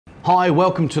Hi,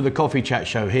 welcome to the Coffee Chat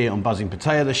Show here on Buzzing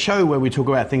Pattaya, the show where we talk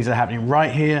about things that are happening right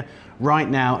here, right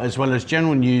now, as well as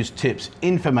general news, tips,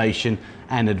 information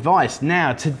and advice.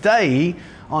 Now, today,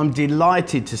 I'm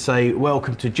delighted to say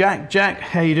welcome to Jack. Jack,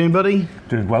 how you doing, buddy?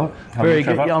 Doing well. Very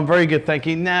good. Yeah, I'm very good, thank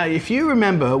you. Now, if you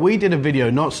remember, we did a video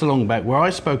not so long back where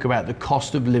I spoke about the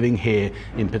cost of living here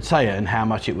in Pattaya and how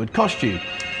much it would cost you.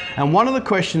 And one of the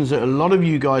questions that a lot of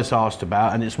you guys asked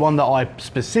about, and it's one that I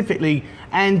specifically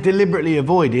and deliberately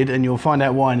avoided, and you'll find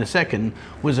out why in a second,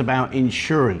 was about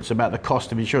insurance, about the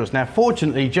cost of insurance. Now,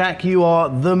 fortunately, Jack, you are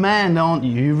the man, aren't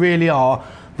you? You really are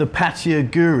the Pattaya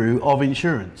guru of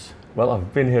insurance. Well,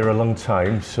 I've been here a long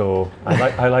time, so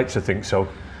I like to think so.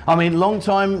 I mean, long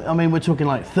time, I mean, we're talking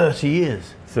like 30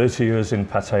 years. 30 years in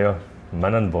Pattaya,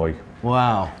 man and boy.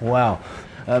 Wow, wow.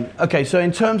 Okay, so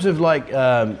in terms of like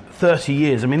 30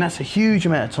 years, I mean, that's a huge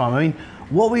amount of time. I mean,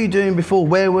 what were you doing before?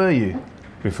 Where were you?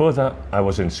 Before that, I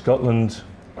was in Scotland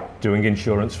doing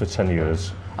insurance for 10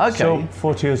 years. Okay. So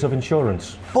 40 years of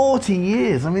insurance. 40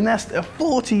 years? I mean, that's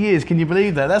 40 years. Can you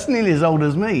believe that? That's nearly as old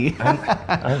as me.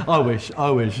 I wish.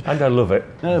 And I love it.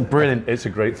 Oh, brilliant. It's a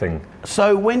great thing.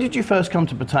 So when did you first come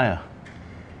to Pattaya?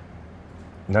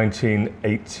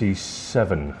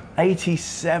 1987.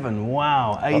 87,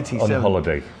 wow, 87. On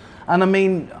holiday. And I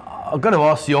mean, I've got to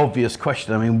ask the obvious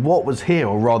question. I mean, what was here,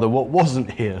 or rather, what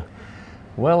wasn't here?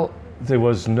 Well, there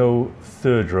was no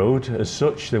third road as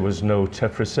such. There was no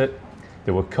Teprasit.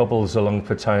 There were cobbles along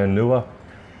Pattaya Nua.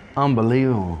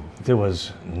 Unbelievable. There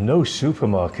was no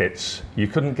supermarkets. You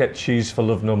couldn't get cheese for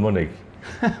love nor money.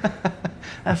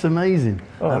 That's amazing.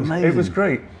 Oh, amazing. It was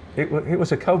great. It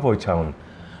was a cowboy town.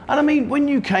 And I mean, when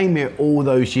you came here all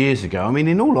those years ago, I mean,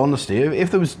 in all honesty, if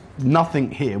there was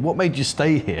nothing here, what made you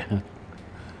stay here?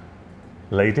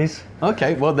 Ladies.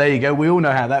 Okay, well, there you go. We all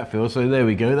know how that feels, so there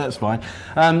we go. That's fine.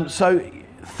 So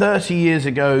 30 years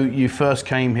ago, you first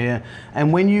came here.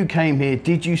 And when you came here,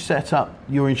 did you set up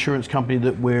your insurance company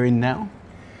that we're in now?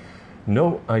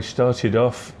 No, I started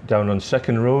off down on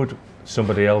Second Road.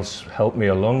 Somebody else helped me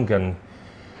along and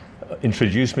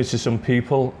introduced me to some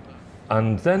people.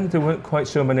 And then there weren't quite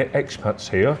so many expats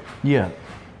here. Yeah.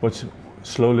 But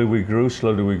slowly we grew.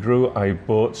 I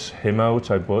bought him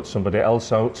out, I bought somebody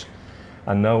else out.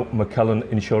 And now McCallan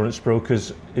Insurance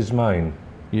Brokers is mine.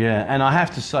 Yeah, and I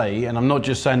have to say, and I'm not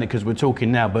just saying it because we're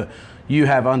talking now, but you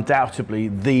have undoubtedly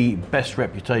the best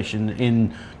reputation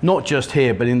in not just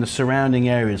here, but in the surrounding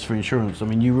areas for insurance. I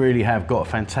mean, you really have got a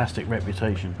fantastic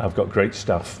reputation. I've got great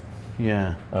staff.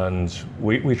 Yeah. And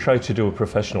we try to do a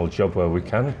professional job where we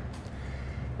can.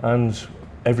 And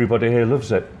everybody here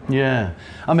loves it. Yeah.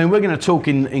 I mean, we're going to talk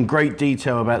in great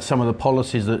detail about some of the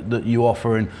policies that you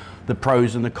offer and the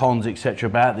pros and the cons, etc.,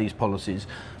 about these policies.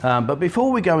 But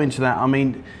before we go into that, I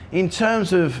mean, in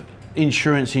terms of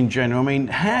insurance in general, I mean,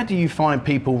 how do you find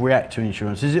people react to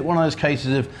insurance? Is it one of those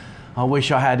cases of, I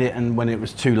wish I had it and when it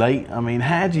was too late? I mean,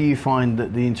 how do you find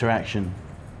that the interaction?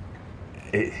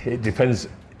 It depends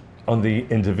on the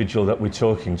individual that we're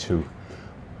talking to.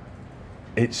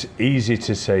 It's easy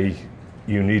to say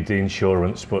you need the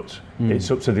insurance, but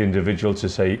it's up to the individual to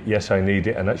say, yes, I need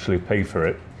it, and actually pay for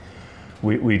it.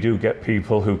 We do get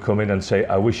people who come in and say,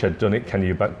 I wish I'd done it, can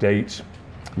you backdate?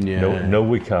 Yeah. No,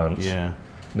 we can't. Yeah.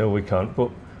 No, we can't.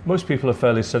 But most people are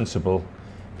fairly sensible.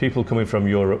 People coming from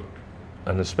Europe,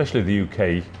 and especially the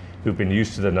UK, who've been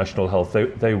used to the national health,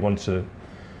 they want to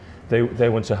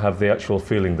have the actual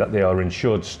feeling that they are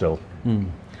insured still.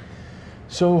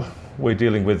 So we're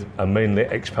dealing with a mainly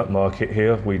expat market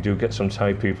here. We do get some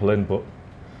Thai people in, but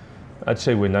I'd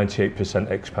say we're 98%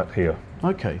 expat here.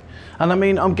 Okay. And I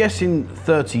mean, I'm guessing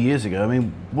 30 years ago, I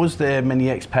mean, was there many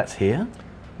expats here?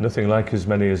 Nothing like as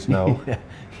many as now.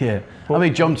 Yeah. I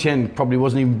mean, Jomtien probably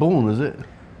wasn't even born, was it?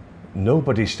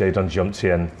 Nobody stayed on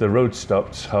Jomtien. The road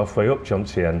stopped halfway up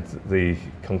Jomtien, the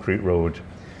concrete road.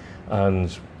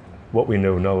 And what we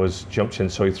know now is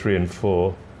Jomtien Soi 3 and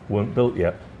 4 weren't built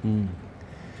yet.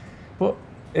 But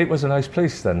it was a nice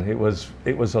place then. It was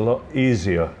a lot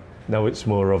easier. Now it's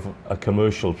more of a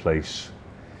commercial place.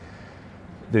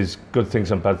 There's good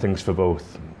things and bad things for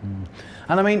both.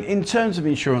 And I mean, in terms of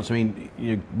insurance, I mean,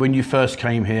 when you first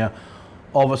came here,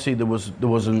 obviously there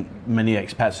wasn't many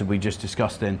expats that we just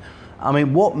discussed then. I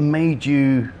mean, what made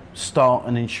you start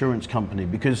an insurance company?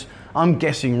 Because I'm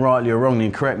guessing rightly or wrongly,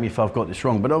 and correct me if I've got this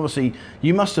wrong, but obviously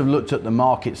you must have looked at the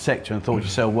market sector and thought to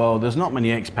yourself, well, there's not many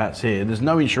expats here, there's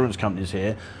no insurance companies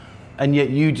here, and yet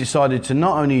you decided to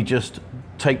not only just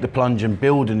take the plunge and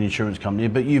build an insurance company,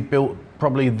 but you've built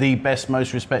probably the best,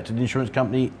 most respected insurance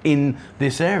company in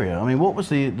this area. I mean, what was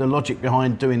the logic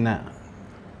behind doing that?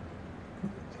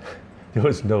 There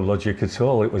was no logic at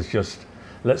all. It was just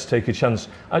let's take a chance.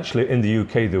 Actually, in the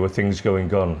UK, there were things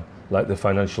going on, like the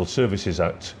Financial Services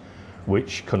Act,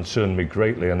 which concerned me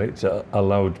greatly, and it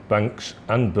allowed banks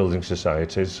and building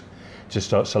societies to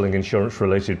start selling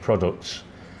insurance-related products.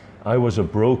 I was a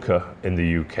broker in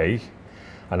the UK,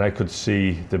 and I could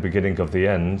see the beginning of the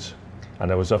end,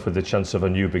 and I was offered the chance of a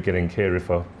new beginning here if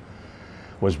I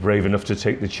was brave enough to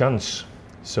take the chance.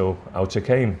 So out I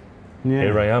came. Yeah.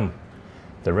 Here I am.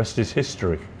 The rest is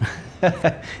history.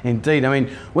 Indeed. I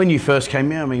mean, when you first came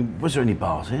here, I mean, was there any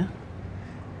bars here?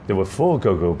 There were 4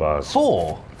 go-go bars.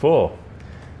 4? 4.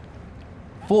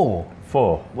 4?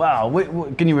 4.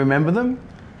 Wow. Can you remember them?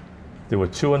 There were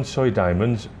 2 on Soy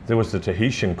Diamond. There was the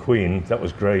Tahitian Queen. That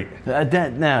was great.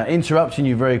 Now, interrupting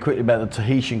you very quickly about the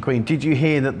Tahitian Queen, did you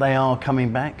hear that they are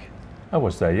coming back? I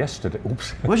was there yesterday.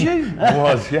 Oops. Was you? I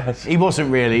was, yes. He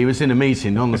wasn't really. He was in a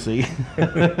meeting, honestly.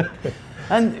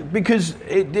 And because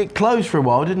it closed for a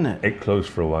while, didn't it? It closed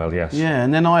for a while, yes. Yeah,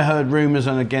 and then I heard rumours,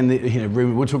 and again,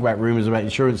 we'll talk about rumours about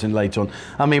insurance in later on.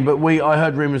 I mean, but I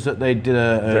heard rumours that they did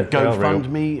a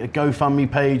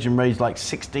GoFundMe page and raised like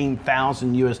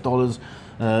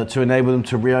 $16,000 to enable them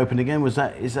to reopen again. Is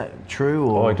that true?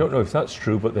 Or? Oh, I don't know if that's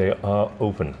true, but they are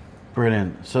open.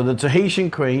 Brilliant. So the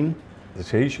Tahitian Queen. The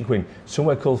Tahitian Queen,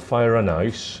 somewhere called Fire and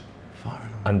Ice.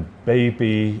 And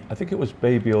Baby, I think it was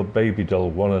Baby or Baby Doll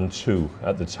 1 and 2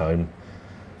 at the time.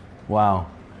 Wow.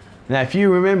 Now, if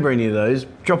you remember any of those,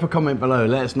 drop a comment below.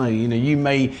 Let us know. You know, you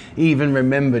may even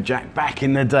remember Jack back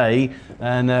in the day,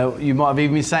 and you might have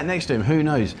even been sat next to him. Who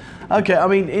knows? Okay, I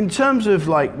mean, in terms of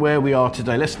like where we are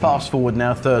today, let's fast forward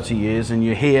now 30 years, and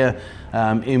you're here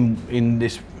in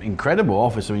this incredible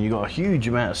office. I mean, you've got a huge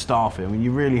amount of staff here. I mean,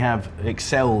 you really have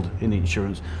excelled in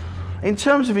insurance. In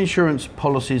terms of insurance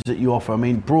policies that you offer, I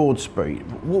mean, broad spread,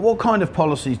 what kind of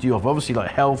policies do you offer? Obviously, like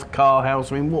health, car,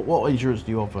 house. I mean, what insurance do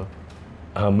you offer?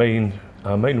 Our main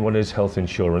one is health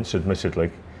insurance, admittedly,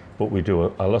 but we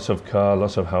do a lot of car,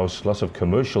 lots of house, lots of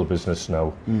commercial business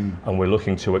now, and we're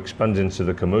looking to expand into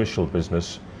the commercial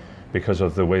business because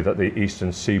of the way that the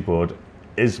Eastern Seaboard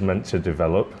is meant to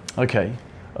develop. Okay.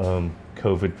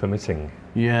 COVID permitting.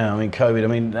 Yeah, I mean, COVID, I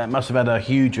mean, that must have had a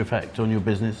huge effect on your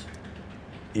business.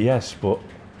 Yes, but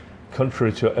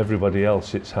contrary to everybody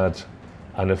else, it's had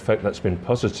an effect that's been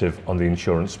positive on the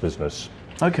insurance business.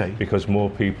 Okay. Because more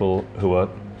people who are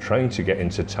trying to get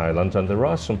into Thailand, and there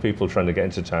are some people trying to get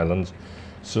into Thailand,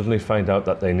 suddenly find out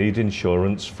that they need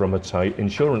insurance from a Thai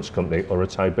insurance company or a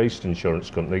Thai-based insurance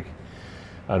company,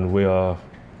 and we are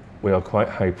quite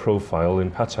high profile in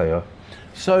Pattaya.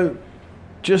 So,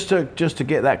 just to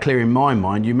get that clear in my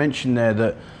mind, you mentioned there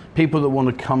that people that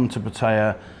want to come to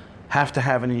Pattaya have to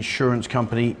have an insurance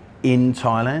company in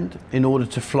Thailand in order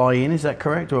to fly in. Is that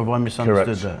correct, or have I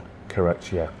misunderstood that?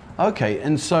 Correct, yeah. Okay,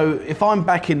 and so if I'm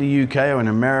back in the UK or in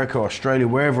America or Australia,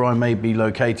 wherever I may be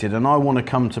located, and I want to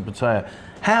come to Pattaya,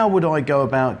 how would I go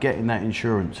about getting that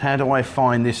insurance? How do I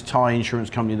find this Thai insurance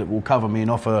company that will cover me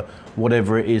and offer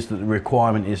whatever it is that the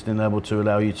requirement is to enable to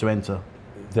allow you to enter?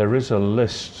 There is a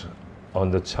list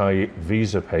on the Thai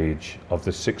visa page of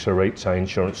the 6 or 8 Thai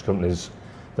insurance companies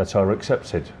that are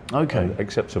accepted and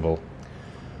acceptable.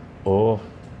 Or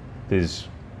there's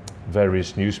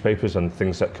various newspapers and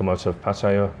things that come out of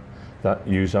Pattaya that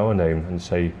use our name and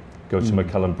say, go to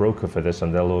McCallum Broker for this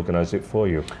and they'll organise it for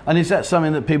you. And is that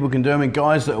something that people can do? I mean,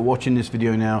 guys that are watching this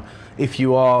video now, if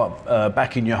you are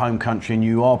back in your home country and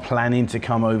you are planning to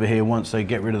come over here once they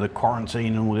get rid of the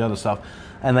quarantine and all the other stuff,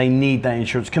 and they need that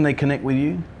insurance, can they connect with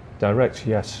you? Direct,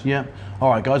 yes. Yeah.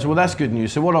 All right, guys. Well, that's good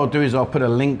news. So what I'll do is I'll put a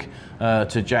link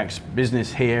to Jack's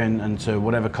business here and to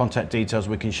whatever contact details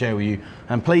we can share with you.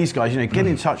 And please, guys, get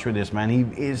in touch with this man.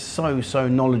 He is so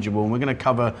knowledgeable, and we're going to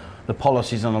cover the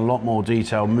policies in a lot more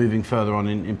detail moving further on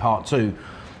in part 2.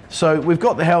 So we've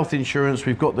got the health insurance,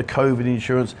 we've got the COVID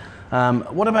insurance.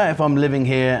 What about if I'm living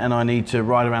here and I need to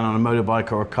ride around on a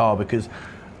motorbike or a car? Because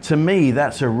to me,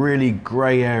 that's a really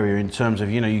grey area in terms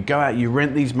of, you go out, you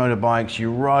rent these motorbikes,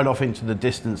 you ride off into the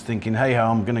distance thinking, hey,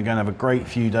 I'm going to go and have a great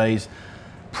few days.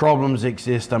 Problems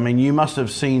exist. I mean, you must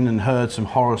have seen and heard some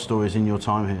horror stories in your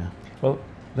time here. Well,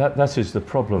 that is the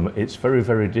problem. It's very,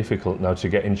 very difficult now to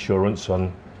get insurance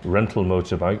on rental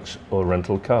motorbikes or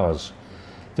rental cars.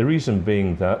 The reason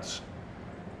being that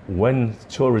when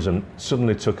tourism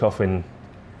suddenly took off in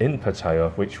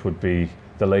Pattaya, which would be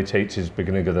the late 80s,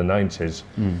 beginning of the 90s,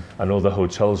 and all the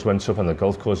hotels went up and the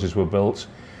golf courses were built,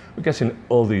 we're getting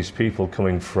all these people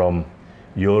coming from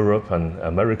Europe and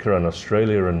America and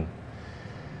Australia, and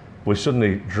we're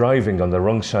suddenly driving on the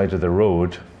wrong side of the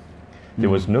road. There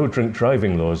was no drink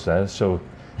driving laws there, so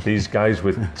these guys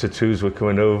with tattoos were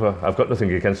coming over. I've got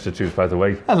nothing against tattoos, by the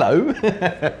way. Hello.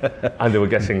 And they were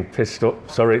getting pissed up.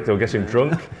 Sorry, they were getting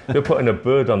drunk. They were putting a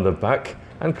bird on the back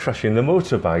and crashing the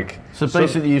motorbike. So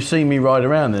basically, you've seen me ride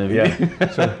around then, have you?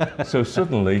 Yeah. So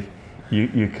suddenly,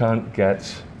 you can't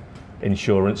get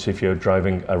insurance if you're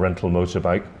driving a rental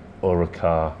motorbike or a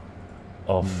car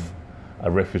off a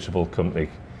reputable company.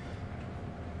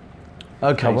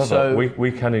 Okay, However, so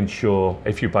we can insure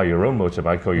if you buy your own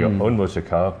motorbike or your own motor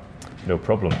car, no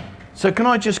problem. So can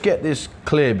I just get this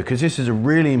clear, because this is a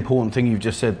really important thing you've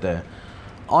just said there.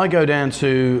 I go down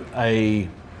to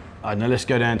let's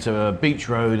go down to a beach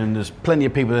road, and there's plenty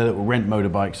of people there that will rent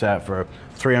motorbikes out for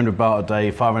 300 baht a day,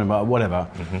 500 baht, whatever.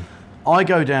 I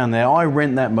go down there, I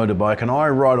rent that motorbike, and I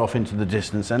ride off into the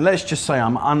distance, and let's just say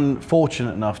I'm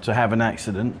unfortunate enough to have an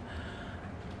accident.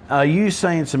 Are you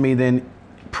saying to me then,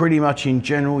 pretty much in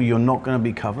general, you're not going to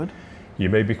be covered? You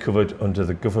may be covered under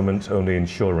the government-only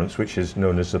insurance, which is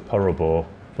known as the Porobor,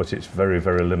 but it's very,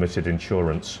 very limited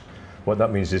insurance. What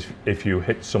that means is if you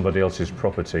hit somebody else's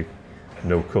property,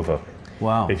 no cover.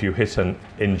 Wow. If you hit and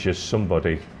injure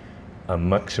somebody, a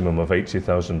maximum of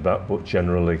 80,000 baht, but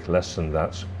generally less than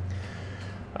that.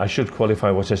 I should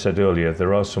qualify what I said earlier.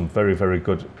 There are some very, very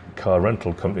good car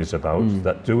rental companies about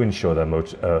that do insure their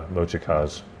motor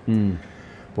cars.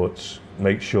 But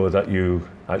make sure that you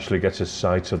actually get a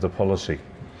sight of the policy.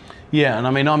 Yeah, and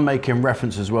I mean, I'm making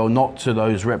reference as well, not to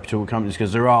those reputable companies,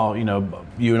 because there are, you know,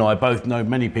 you and I both know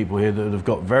many people here that have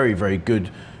got very, very good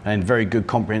and very good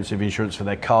comprehensive insurance for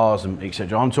their cars and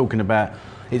etc. I'm talking about,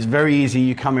 it's very easy,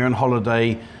 you come here on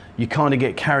holiday, you kind of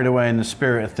get carried away in the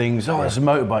spirit of things. Oh, there's a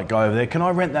motorbike guy over there, can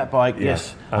I rent that bike? Yeah.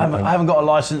 Yes, I haven't got a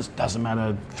license, doesn't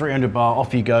matter, 300 baht,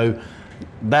 off you go.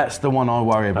 That's the one I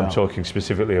worry about. I'm talking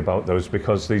specifically about those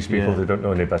because these people, they don't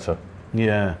know any better.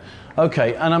 Yeah.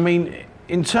 Okay, and I mean,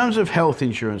 in terms of health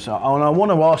insurance, and I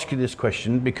want to ask you this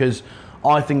question because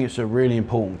I think it's a really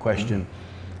important question.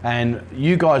 And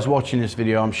you guys watching this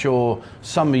video, I'm sure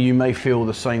some of you may feel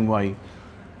the same way.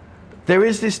 There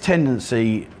is this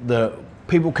tendency that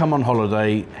people come on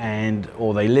holiday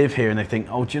or they live here and they think,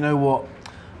 oh, do you know what?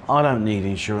 I don't need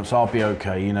insurance, I'll be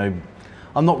okay, you know.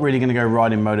 I'm not really going to go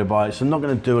riding motorbikes. I'm not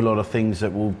going to do a lot of things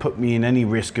that will put me in any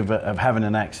risk of having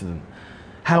an accident.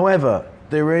 However,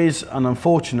 there is an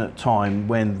unfortunate time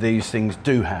when these things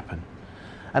do happen.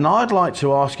 And I'd like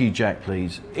to ask you, Jack,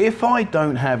 please, if I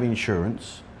don't have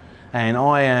insurance and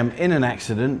I am in an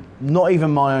accident, not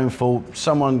even my own fault,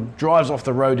 someone drives off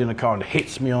the road in a car and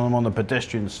hits me on the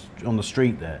pedestrians on the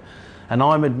street there, and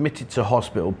I'm admitted to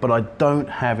hospital, but I don't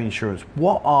have insurance,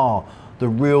 what are the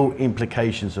real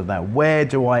implications of that? Where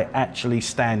do I actually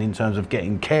stand in terms of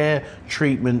getting care,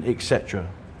 treatment, etc.?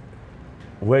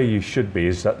 Where you should be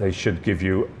is that they should give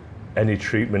you any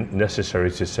treatment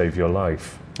necessary to save your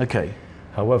life. Okay.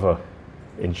 However,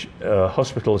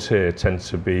 hospitals here tend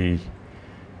to be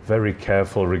very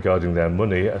careful regarding their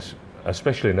money,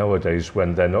 especially nowadays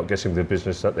when they're not getting the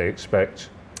business that they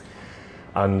expect.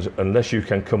 And unless you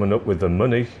can come up with the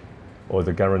money or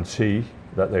the guarantee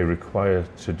that they require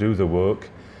to do the work,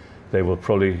 they will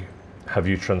probably have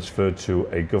you transferred to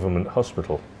a government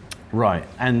hospital. Right,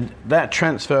 and that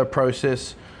transfer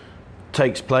process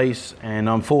takes place and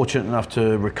I'm fortunate enough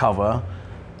to recover.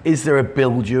 Is there a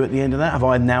bill due at the end of that? Have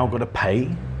I now got to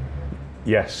pay?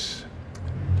 Yes,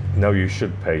 now you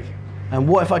should pay. And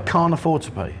what if I can't afford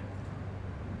to pay?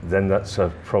 Then that's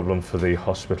a problem for the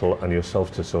hospital and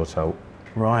yourself to sort out.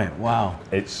 Right, wow.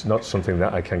 It's not something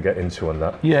that I can get into on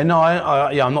that. Yeah, no,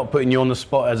 I'm not putting you on the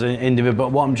spot as an individual,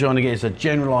 but what I'm trying to get is a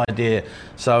general idea.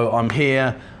 So I'm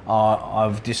here,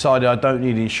 I've decided I don't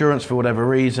need insurance for whatever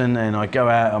reason, and I go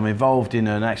out, I'm involved in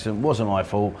an accident, wasn't my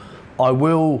fault. I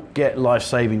will get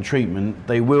life-saving treatment,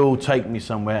 they will take me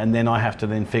somewhere, and then I have to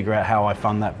then figure out how I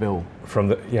fund that bill.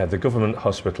 The government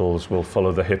hospitals will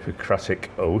follow the Hippocratic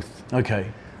Oath.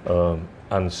 Okay.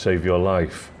 And save your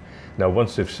life. Now,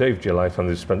 once they've saved your life and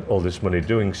they've spent all this money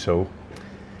doing so,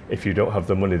 if you don't have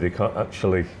the money, they can't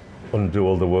actually undo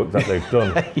all the work that they've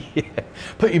done. Yeah.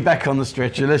 Put you back on the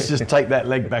stretcher. Let's just take that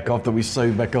leg back off that we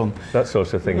sewed back on. That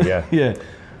sort of thing, yeah. Yeah.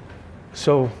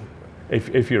 So,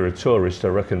 if you're a tourist, I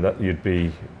reckon that you'd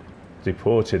be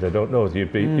deported. I don't know.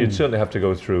 You'd certainly have to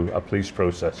go through a police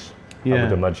process. Yeah. I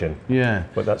would imagine. Yeah.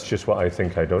 But that's just what I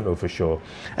think. I don't know for sure.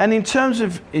 And in terms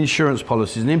of insurance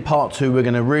policies, and in part 2, we're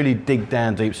going to really dig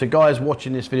down deep. So guys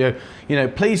watching this video, you know,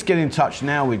 please get in touch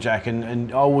now with Jack,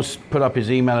 and I will put up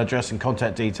his email address and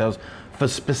contact details for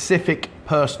specific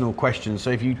personal questions.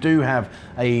 So if you do have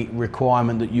a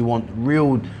requirement that you want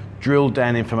real drilled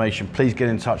down information, please get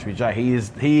in touch with Jack. He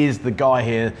is the guy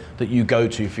here that you go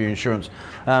to for your insurance.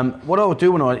 What I will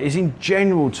do is in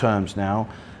general terms now,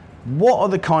 what are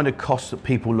the kind of costs that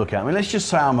people look at? I mean, let's just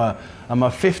say I'm a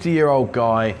 50-year-old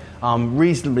guy, I'm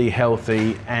reasonably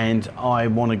healthy, and I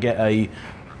want to get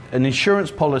an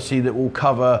insurance policy that will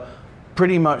cover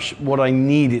pretty much what I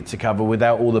need it to cover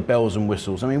without all the bells and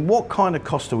whistles. I mean, what kind of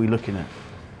cost are we looking at?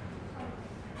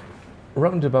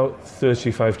 Around about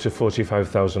 35 to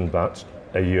 45,000 baht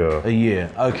a year. A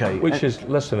year, okay. Which is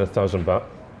less than 1,000 baht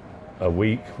a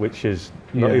week, which is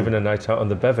not even a night out on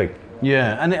the bevy.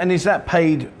 Yeah, and is that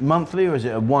paid monthly or is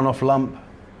it a one-off lump?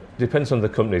 Depends on the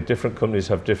company. Different companies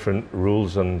have different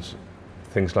rules and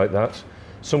things like that.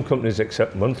 Some companies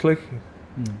accept monthly.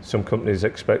 Some companies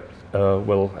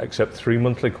will accept 3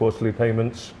 monthly quarterly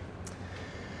payments.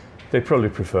 They probably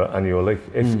prefer annually.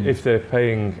 If they're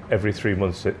paying every 3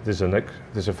 months, there's a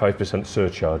 5%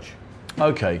 surcharge.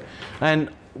 Okay, and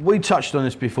we touched on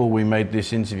this before we made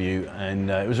this interview, and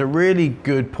it was a really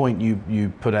good point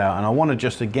you put out, and I want to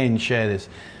just again share this.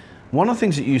 One of the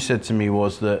things that you said to me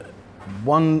was that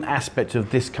one aspect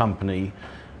of this company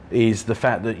is the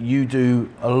fact that you do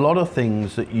a lot of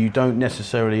things that you don't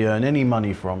necessarily earn any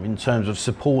money from in terms of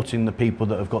supporting the people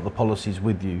that have got the policies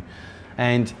with you.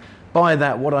 And by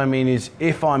that, what I mean is,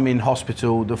 if I'm in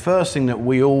hospital, the first thing that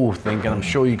we all think, and I'm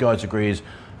sure you guys agree, is,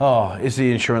 oh, is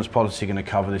the insurance policy going to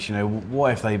cover this? You know,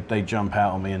 what if they jump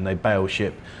out on me and they bail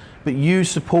ship? But you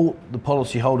support the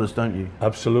policy holders, don't you?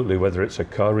 Absolutely, whether it's a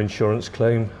car insurance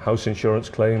claim, house insurance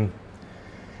claim,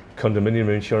 condominium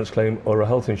insurance claim, or a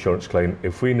health insurance claim.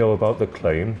 If we know about the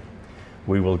claim,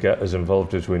 we will get as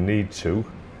involved as we need to,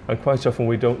 and quite often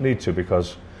we don't need to,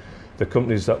 because the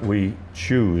companies that we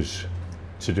choose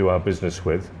to do our business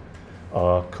with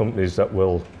are companies that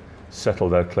will settle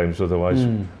their claims, otherwise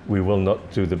we will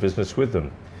not do the business with them.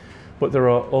 But there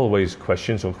are always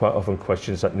questions, and quite often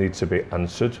questions that need to be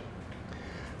answered,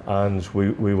 and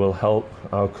we will help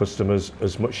our customers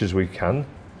as much as we can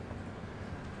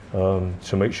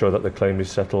to make sure that the claim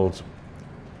is settled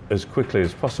as quickly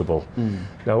as possible.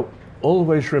 Now,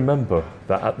 always remember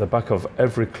that at the back of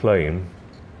every claim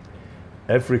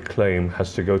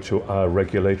has to go to our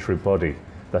regulatory body.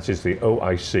 That is the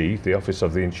OIC, the Office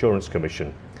of the Insurance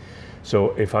Commission.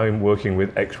 So if I'm working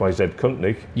with XYZ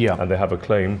company and they have a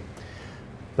claim,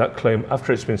 that claim,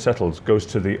 after it's been settled, goes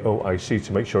to the OIC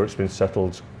to make sure it's been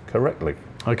settled correctly.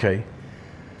 Okay.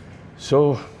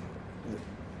 So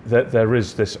there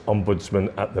is this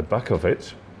ombudsman at the back of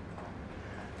it,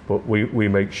 but we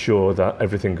make sure that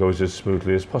everything goes as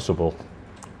smoothly as possible.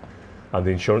 And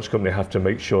the insurance company have to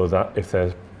make sure that if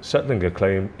they're settling a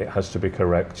claim, it has to be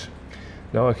correct.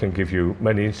 Now, I can give you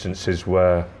many instances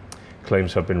where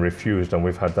claims have been refused and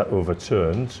we've had that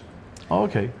overturned. Oh,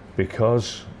 okay.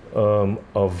 Because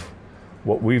of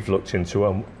what we've looked into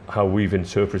and how we've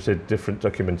interpreted different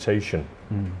documentation.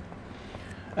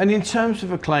 And in terms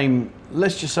of a claim,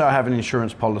 let's just say I have an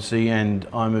insurance policy and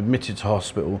I'm admitted to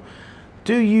hospital.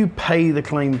 Do you pay the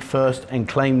claim first and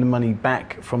claim the money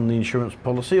back from the insurance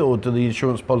policy, or do the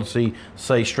insurance policy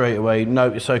say straight away, no,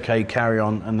 it's okay, carry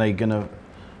on, and they're going to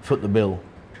foot the bill?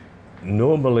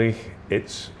 Normally,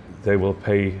 they will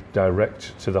pay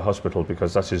direct to the hospital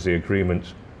because that is the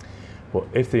agreement. But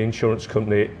if the insurance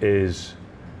company is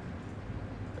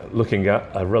looking at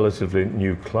a relatively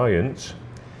new client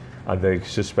and they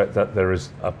suspect that there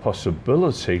is a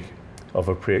possibility of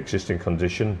a pre-existing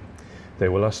condition, they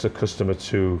will ask the customer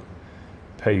to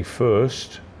pay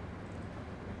first,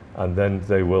 and then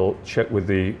they will check with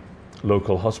the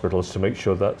local hospitals to make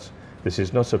sure that this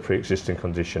is not a pre-existing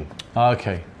condition.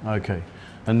 Okay.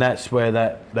 And that's where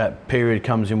that period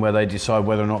comes in, where they decide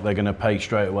whether or not they're going to pay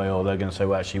straight away, or they're going to say,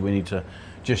 well, actually, we need to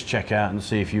just check out and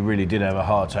see if you really did have a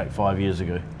heart attack 5 years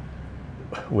ago.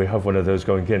 We have one of those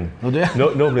going in. Oh, dear.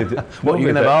 Normally, what, you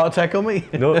going to have a heart attack on me?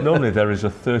 Normally there is a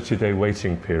 30-day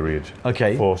waiting period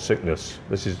for sickness.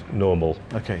 This is normal.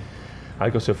 Okay. I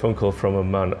got a phone call from a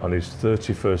man on his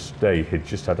 31st day. He'd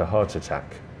just had a heart attack.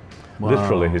 Wow.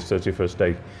 Literally his 31st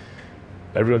day.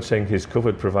 Everyone's saying he's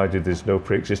covered provided there's no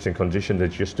pre-existing condition. They're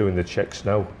just doing the checks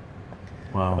now.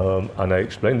 Wow. And I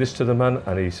explained this to the man,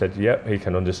 and he said, yep, he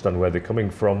can understand where they're coming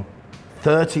from.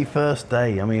 31st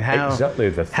day. I mean, how exactly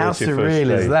the 31st how surreal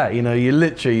day. Is that? You know, you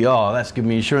literally, that's giving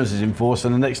me insurance is in force,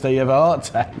 and the next day you have a heart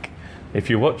attack. If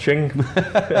you're watching,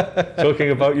 talking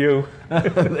about you.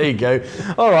 There you go.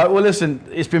 All right, well, listen,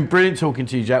 it's been brilliant talking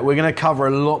to you, Jack. We're going to cover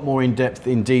a lot more in depth,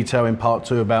 in detail in part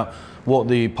 2 about what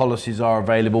the policies are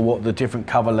available, what the different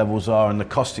cover levels are, and the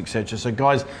cost, etc. So,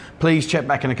 guys, please check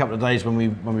back in a couple of days when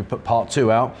we put part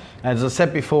 2 out. As I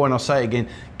said before, and I'll say it again,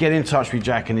 get in touch with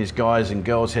Jack and his guys and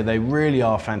girls here. They really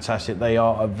are fantastic. They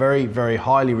are a very, very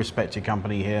highly respected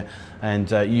company here,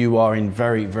 and you are in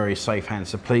very, very safe hands.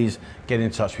 So please get in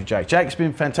touch with Jack. Jack, it's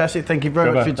been fantastic. Thank you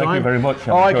very much for your time. Thank you very much.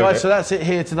 All right, guys, so that's it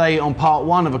here today on part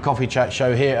 1 of a coffee chat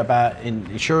show here about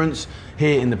insurance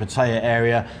here in the Pattaya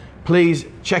area. Please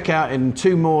check out in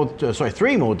 3 more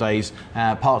days,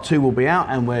 part 2 will be out,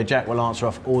 and where Jack will answer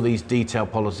off all these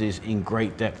detailed policies in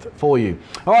great depth for you.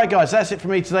 All right, guys, that's it for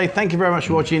me today. Thank you very much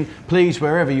for watching. Please,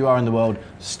 wherever you are in the world,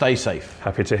 stay safe.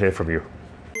 Happy to hear from you.